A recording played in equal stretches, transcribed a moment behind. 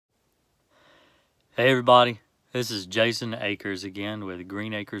Hey everybody, this is Jason Akers again with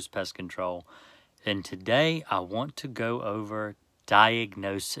Green Acres Pest Control, and today I want to go over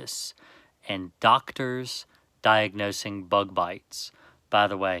diagnosis and doctors diagnosing bug bites. By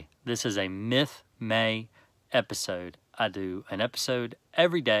the way, this is a Myth May episode. I do an episode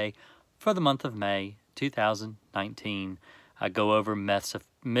every day for the month of May 2019. I go over meth.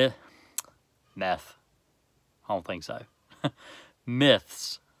 I don't think so.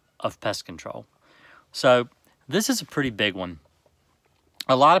 Myths of pest control. So this is a pretty big one.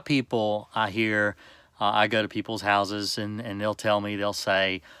 A lot of people I hear, I go to people's houses and they'll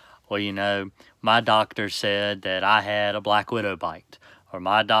say, well, you know, my doctor said that I had a black widow bite, or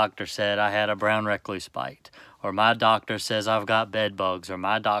my doctor said I had a brown recluse bite, or my doctor says I've got bed bugs, or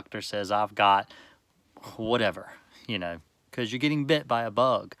my doctor says I've got whatever, you know, because you're getting bit by a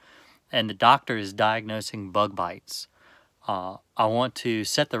bug and the doctor is diagnosing bug bites. I want to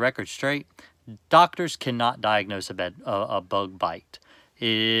set the record straight. Doctors cannot diagnose a bug bite.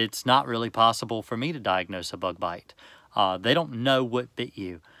 It's not really possible for me to diagnose a bug bite. They don't know what bit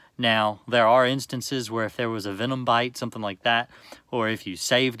you. Now, there are instances where if there was a venom bite, something like that, or if you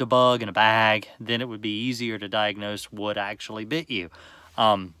saved a bug in a bag, then it would be easier to diagnose what actually bit you.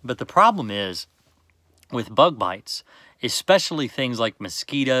 But the problem is, with bug bites, especially things like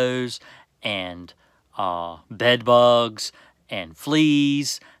mosquitoes and bed bugs and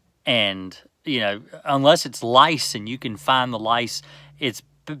fleas, and you know, unless it's lice and you can find the lice, it's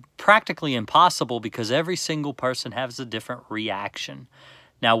practically impossible because every single person has a different reaction.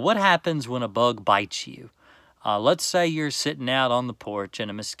 Now, what happens when a bug bites you? Let's say you're sitting out on the porch and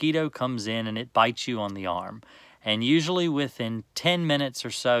a mosquito comes in and it bites you on the arm. And usually within 10 minutes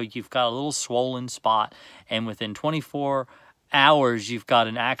or so, you've got a little swollen spot. And within 24 hours, you've got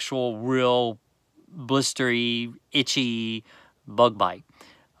an actual real blistery, itchy bug bite.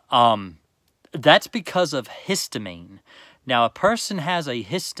 That's because of histamine. Now, a person has a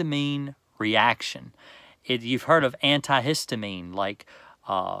histamine reaction. You've heard of antihistamine, like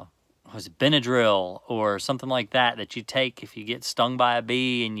was it Benadryl or something like that you take if you get stung by a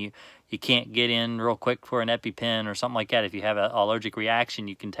bee and you can't get in real quick for an EpiPen or something like that. If you have an allergic reaction,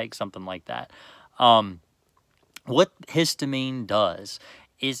 you can take something like that. What histamine does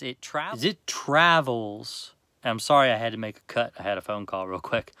is it travels. I'm sorry I had to make a cut. I had a phone call real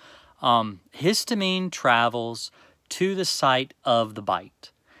quick. Histamine travels to the site of the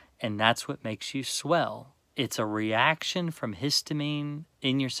bite, and that's what makes you swell. It's a reaction from histamine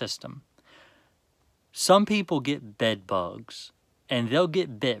in your system. Some people get bed bugs, and they'll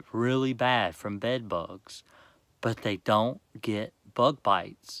get bit really bad from bed bugs, but they don't get bug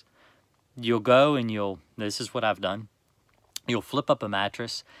bites. You'll go and this is what I've done. You'll flip up a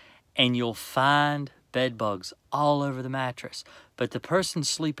mattress, and you'll find bed bugs all over the mattress, but the person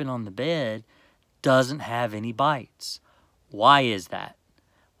sleeping on the bed doesn't have any bites. Why is that?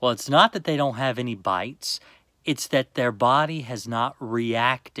 Well, it's not that they don't have any bites, it's that their body has not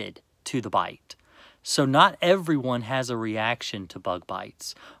reacted to the bite. So not everyone has a reaction to bug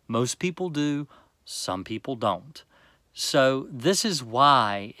bites. Most people do, some people don't. So this is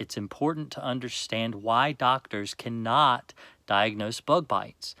why it's important to understand why doctors cannot diagnose bug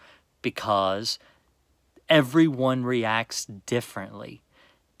bites, because everyone reacts differently,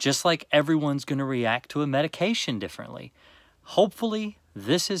 just like everyone's going to react to a medication differently. Hopefully,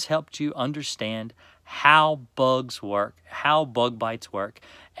 this has helped you understand how bugs work, how bug bites work,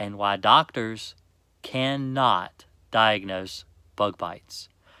 and why doctors cannot diagnose bug bites.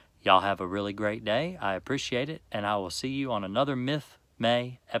 Y'all have a really great day. I appreciate it, and I will see you on another Myth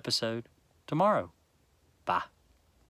May episode tomorrow. Bye.